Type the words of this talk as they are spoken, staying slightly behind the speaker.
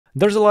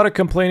There's a lot of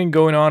complaining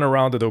going on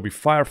around Adobe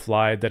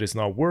Firefly that is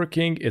not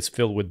working, it's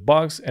filled with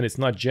bugs, and it's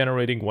not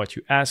generating what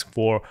you ask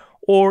for,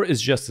 or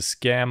it's just a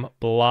scam,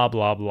 blah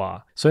blah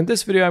blah. So in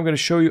this video I'm going to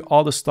show you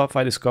all the stuff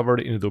I discovered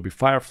in Adobe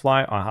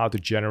Firefly on how to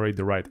generate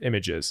the right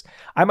images.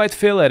 I might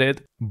fail at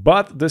it,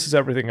 but this is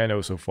everything I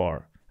know so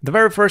far. The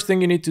very first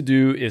thing you need to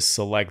do is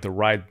select the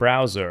right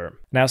browser.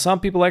 Now some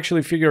people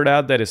actually figured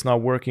out that it's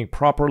not working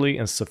properly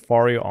in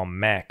Safari on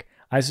Mac.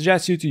 I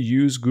suggest you to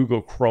use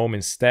Google Chrome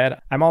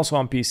instead. I'm also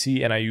on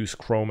PC and I use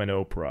Chrome and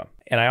Opera.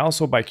 And I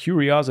also, by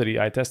curiosity,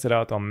 I tested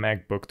out on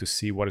MacBook to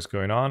see what is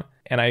going on.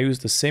 And I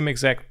used the same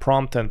exact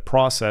prompt and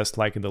process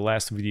like in the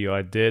last video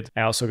I did.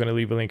 I'm also going to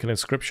leave a link in the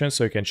description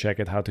so you can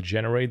check out how to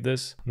generate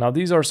this. Now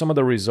these are some of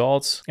the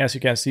results. As you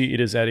can see, it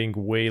is adding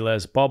way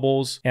less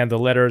bubbles and the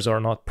letters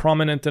are not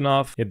prominent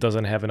enough. It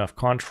doesn't have enough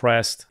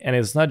contrast and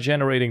it's not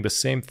generating the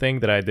same thing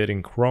that I did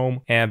in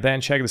Chrome. And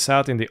then check this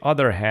out. In the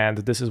other hand,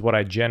 this is what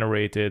I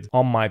generated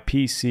on my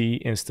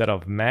PC instead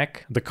of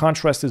Mac. The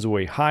contrast is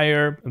way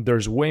higher.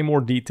 There's way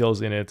more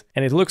details in it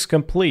and it looks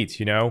complete,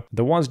 you know.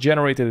 The ones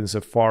generated in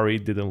Safari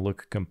didn't look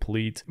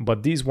complete,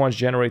 but these ones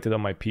generated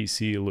on my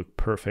PC look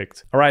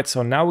perfect. Alright,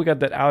 so now we got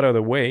that out of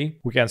the way,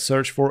 we can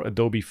search for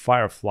Adobe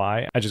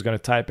Firefly. I'm just gonna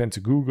type into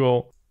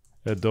Google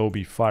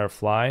Adobe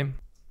Firefly,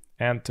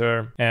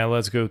 enter, and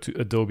let's go to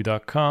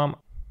adobe.com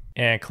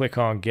and click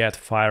on Get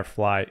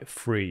Firefly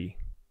Free.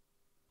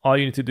 All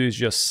you need to do is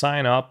just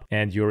sign up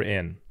and you're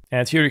in.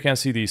 And here you can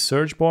see the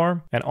search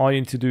bar and all you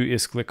need to do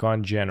is click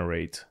on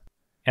Generate.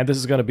 And this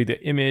is going to be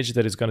the image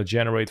that is going to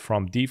generate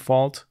from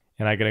default.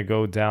 And I'm going to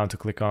go down to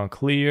click on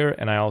clear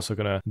and I'm also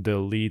going to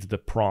delete the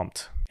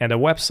prompt. And the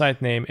website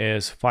name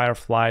is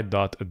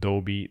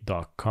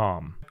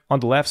firefly.adobe.com. On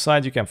the left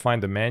side, you can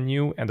find the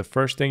menu. And the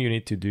first thing you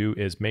need to do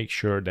is make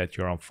sure that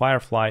you're on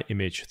Firefly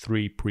Image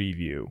 3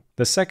 Preview.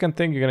 The second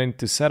thing you're going to need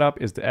to set up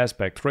is the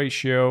aspect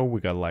ratio.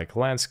 We got like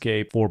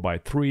landscape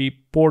 4:3,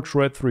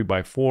 portrait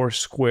 3:4,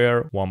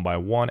 square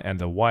 1:1, and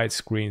the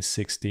widescreen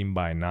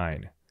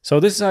 16:9. So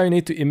this is how you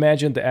need to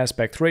imagine the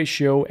aspect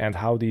ratio and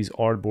how these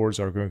artboards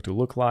are going to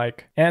look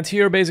like. And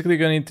here basically you're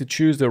going to need to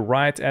choose the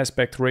right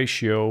aspect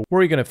ratio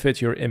where you're going to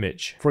fit your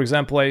image. For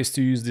example, I used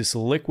to use this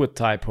liquid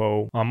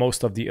typo on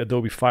most of the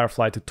Adobe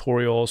Firefly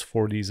tutorials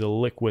for these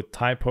liquid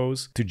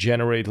typos to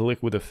generate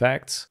liquid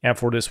effects. And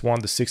for this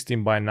one, the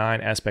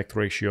 16:9 aspect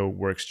ratio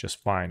works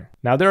just fine.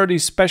 Now there are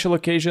these special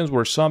occasions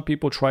where some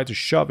people try to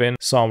shove in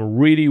some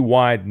really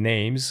wide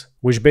names,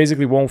 which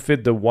basically won't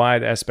fit the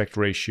wide aspect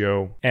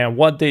ratio. And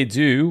what they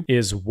do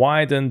is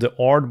widen the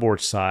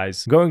artboard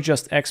size, going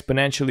just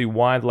exponentially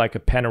wide like a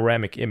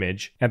panoramic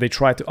image. And they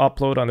try to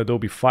upload on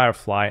Adobe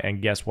Firefly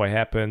and guess what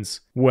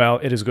happens? Well,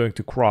 it is going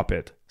to crop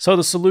it. So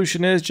the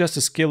solution is just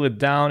to scale it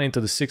down into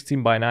the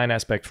 16:9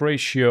 aspect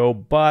ratio,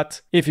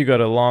 but if you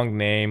got a long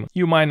name,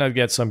 you might not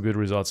get some good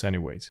results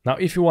anyways. Now,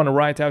 if you want to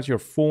write out your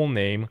full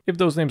name, if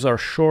those names are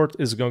short,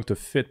 it's going to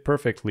fit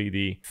perfectly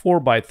the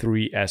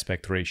 4:3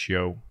 aspect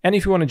ratio. And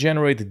if you want to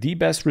generate the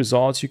best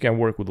results, you can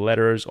work with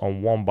letters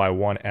on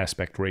 1:1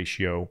 aspect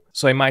ratio.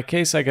 So in my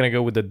case, I'm gonna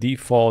go with the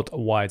default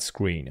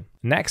widescreen.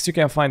 Next, you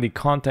can find the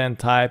content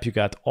type. You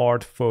got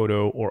art,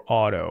 photo, or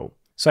auto.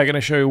 So I'm going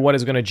to show you what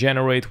is going to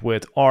generate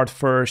with art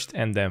first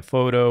and then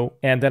photo.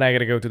 And then I'm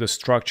going to go to the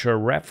structure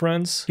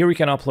reference. Here we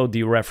can upload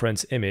the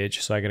reference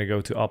image. So I'm going to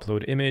go to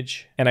upload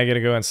image and I'm going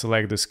to go and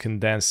select this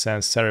condensed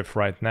sans serif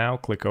right now.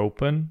 Click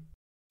open,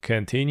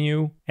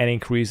 continue, and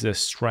increase the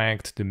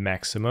strength to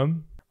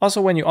maximum. Also,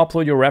 when you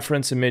upload your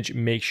reference image,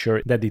 make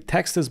sure that the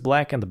text is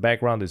black and the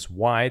background is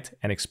white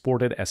and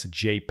export it as a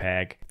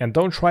JPEG. And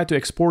don't try to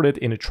export it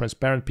in a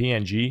transparent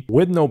PNG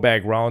with no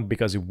background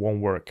because it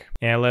won't work.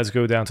 And let's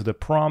go down to the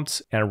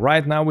prompts. And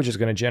right now, we're just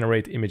going to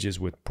generate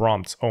images with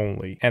prompts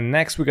only. And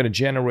next, we're going to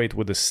generate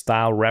with the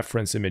style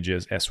reference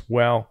images as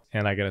well.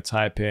 And I'm going to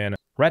type in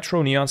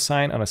retro neon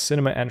sign on a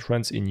cinema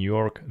entrance in New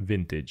York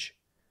vintage.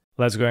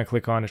 Let's go and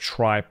click on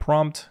try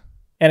prompt.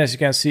 And as you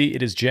can see,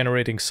 it is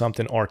generating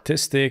something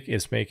artistic,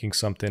 it's making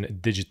something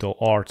digital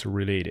art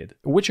related,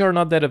 which are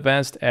not that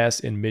advanced as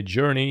in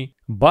Midjourney,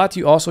 but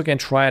you also can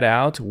try it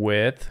out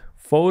with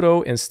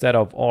photo instead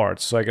of art.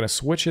 So I'm gonna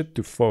switch it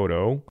to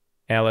photo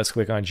and let's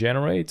click on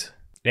generate.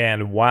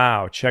 And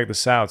wow, check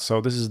this out. So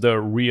this is the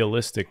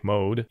realistic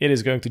mode. It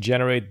is going to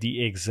generate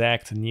the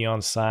exact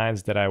neon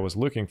signs that I was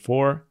looking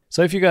for.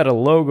 So if you got a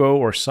logo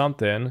or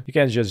something, you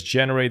can just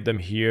generate them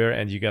here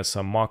and you got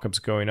some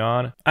mockups going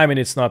on. I mean,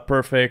 it's not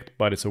perfect,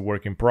 but it's a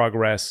work in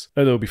progress.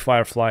 Adobe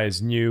Firefly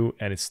is new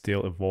and it's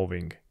still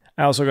evolving.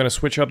 I'm also going to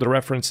switch up the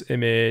reference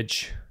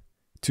image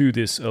to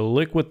this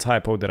liquid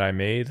typo that I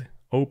made.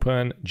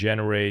 Open,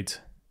 generate.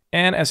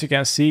 And as you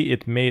can see,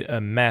 it made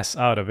a mess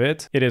out of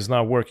it. It is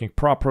not working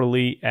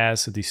properly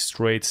as the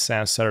straight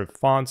sans serif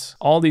fonts.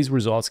 All these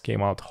results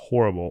came out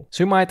horrible.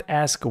 So you might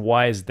ask,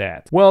 why is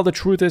that? Well, the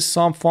truth is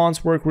some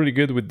fonts work really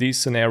good with these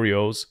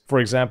scenarios. For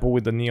example,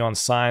 with the neon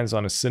signs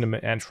on a cinema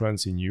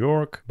entrance in New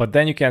York. But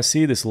then you can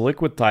see this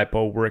liquid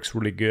typo works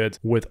really good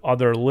with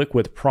other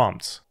liquid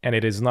prompts. And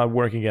it is not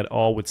working at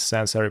all with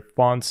sans serif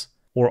fonts.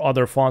 or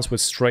other fonts with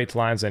straight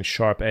lines and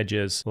sharp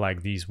edges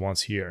like these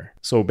ones here.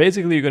 So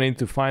basically you're going to need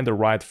to find the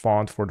right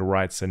font for the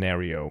right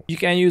scenario. You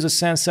can use a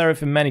sans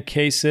serif in many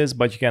cases,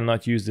 but you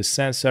cannot use the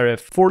sans serif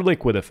for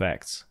liquid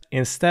effects.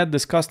 Instead,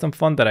 this custom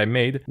font that I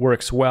made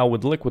works well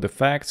with liquid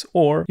effects,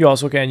 or you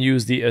also can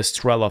use the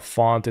Estrella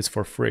font, it's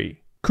for free.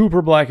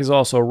 Cooper Black is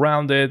also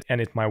rounded and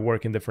it might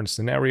work in different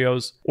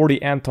scenarios, or the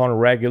Anton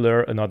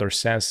Regular, another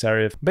sans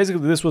serif.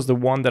 Basically this was the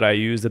one that I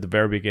used at the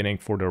very beginning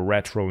for the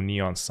retro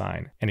neon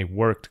sign, and it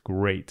worked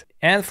great.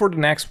 And for the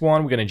next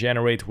one, we're going to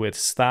generate with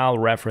style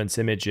reference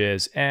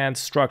images and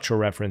structure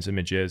reference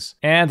images,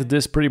 and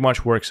this pretty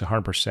much works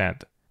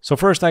 100%. So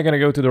first I'm going to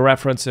go to the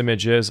reference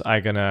images,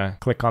 I'm going to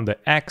click on the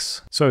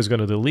X, so it's going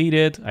to delete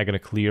it, I'm going to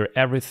clear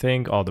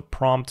everything, all the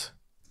prompt.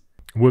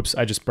 Whoops,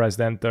 I just pressed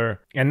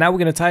enter. And now we're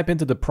going to type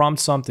into the prompt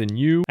something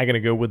new. I'm going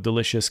to go with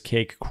delicious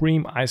cake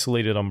cream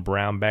isolated on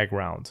brown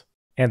background.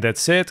 And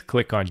that's it,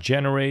 click on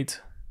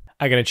generate.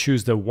 I'm going to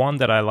choose the one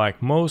that I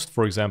like most,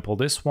 for example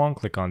this one,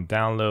 click on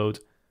download.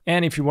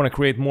 And if you want to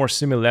create more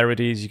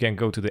similarities, you can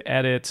go to the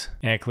edit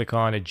and click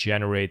on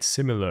generate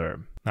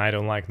similar. I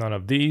don't like none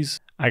of these.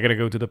 I'm going to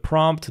go to the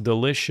prompt,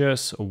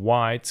 delicious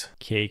white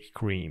cake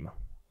cream.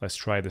 Let's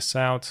try this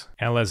out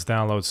and let's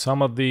download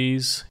some of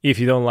these. If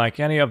you don't like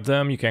any of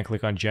them, you can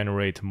click on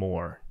generate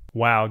more.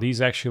 Wow,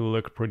 these actually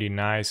look pretty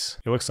nice.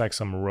 It looks like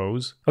some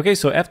rose. Okay,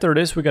 so after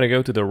this, we're gonna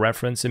go to the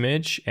reference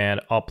image and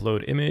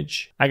upload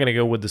image. I'm gonna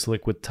go with this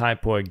liquid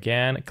typo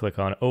again, click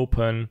on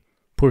open,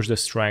 push the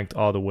strength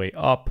all the way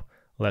up.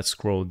 Let's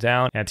scroll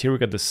down and here we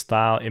got the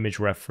style image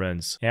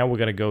reference and we're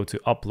gonna go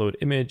to upload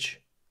image.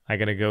 I'm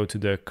gonna go to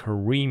the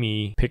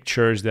creamy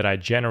pictures that I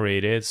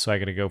generated. So I'm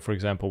gonna go, for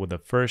example, with the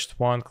first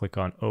one, click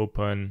on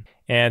open.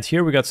 And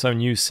here we got some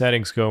new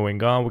settings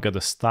going on. We got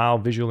the style,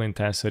 visual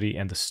intensity,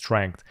 and the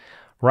strength.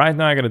 Right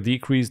now I'm gonna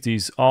decrease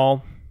these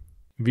all.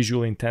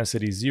 Visual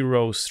intensity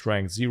 0,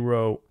 strength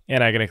 0,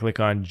 and I'm gonna click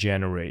on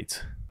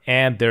generate.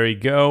 And there you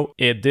go.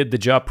 It did the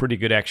job pretty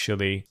good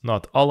actually.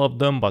 Not all of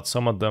them, but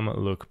some of them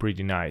look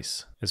pretty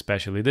nice.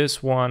 Especially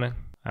this one.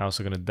 I'm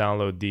also gonna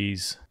download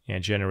these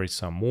and generate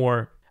some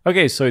more.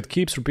 Okay, so it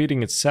keeps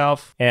repeating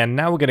itself, and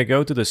now we're gonna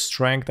go to the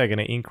strength. I'm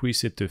gonna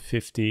increase it to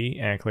 50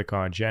 and click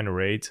on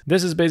generate.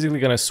 This is basically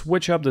gonna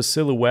switch up the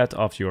silhouette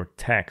of your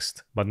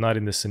text, but not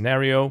in the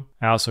scenario.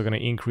 I'm also gonna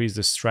increase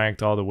the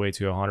strength all the way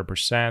to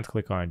 100%,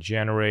 click on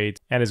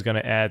generate, and it's gonna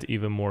add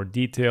even more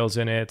details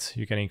in it.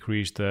 You can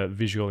increase the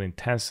visual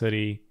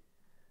intensity.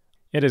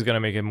 It is gonna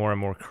make it more and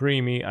more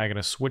creamy. I'm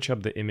gonna switch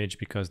up the image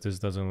because this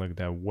doesn't look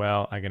that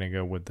well. I'm gonna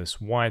go with this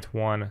white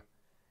one.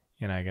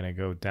 And I'm gonna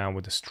go down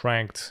with the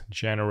strength,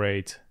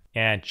 generate,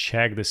 and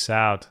check this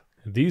out.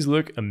 These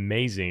look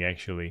amazing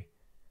actually.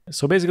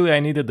 So basically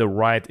I needed the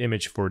right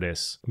image for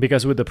this,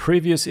 because with the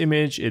previous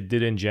image it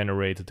didn't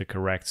generate the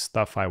correct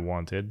stuff I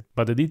wanted,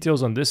 but the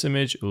details on this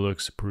image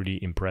looks pretty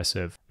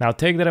impressive. Now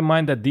take that in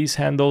mind that these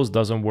handles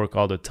doesn't work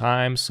all the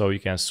time, so you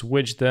can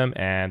switch them,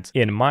 and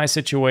in my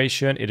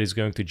situation it is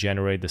going to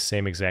generate the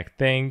same exact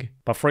thing.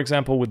 But for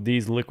example with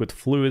these liquid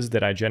fluids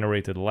that I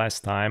generated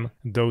last time,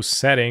 those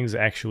settings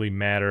actually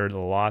mattered a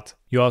lot.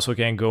 You also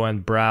can go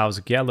and browse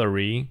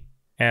gallery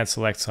and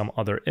select some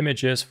other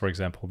images, for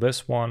example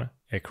this one,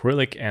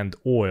 acrylic and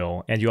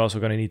oil, and you're also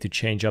going to need to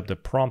change up the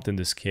prompt in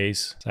this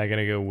case. So I'm going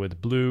to go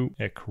with blue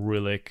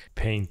acrylic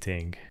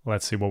painting.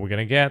 Let's see what we're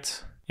going to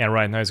get. And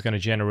right now it's going to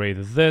generate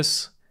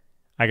this.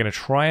 I'm going to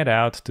try it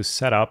out to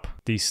set up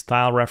the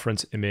style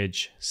reference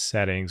image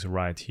settings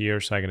right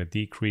here. So I'm going to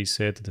decrease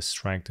it, the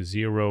strength to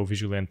 0,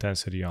 visual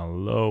intensity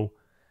on low.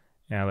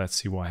 And let's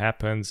see what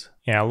happens.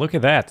 Yeah, look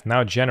at that.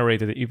 Now it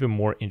generated even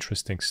more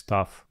interesting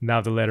stuff.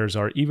 Now the letters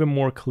are even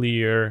more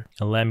clear.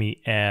 Let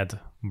me add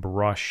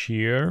brush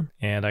here.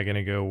 And I'm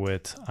gonna go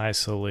with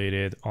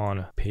isolated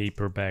on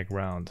paper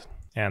background.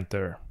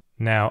 Enter.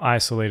 Now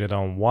isolated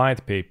on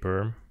white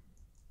paper.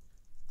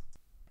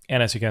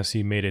 And as you can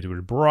see, made it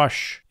with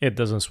brush. It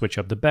doesn't switch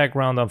up the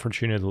background,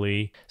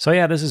 unfortunately. So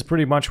yeah, this is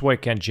pretty much what I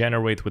can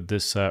generate with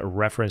this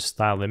reference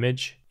style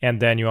image. And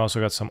then you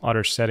also got some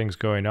other settings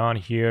going on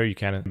here. You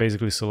can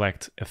basically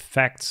select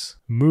effects,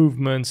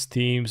 movements,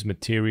 themes,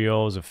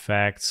 materials,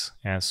 effects,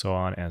 and so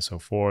on and so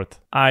forth.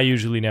 I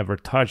usually never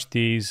touch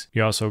these.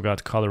 You also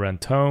got color and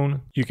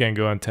tone. You can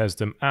go and test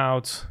them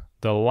out.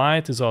 The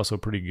light is also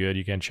pretty good.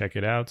 You can check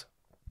it out.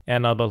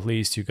 And not but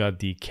least, you got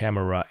the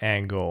camera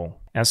angle.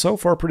 And so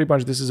far, pretty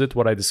much this is it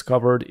what I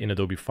discovered in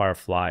Adobe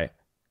Firefly.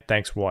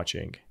 Thanks for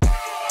watching.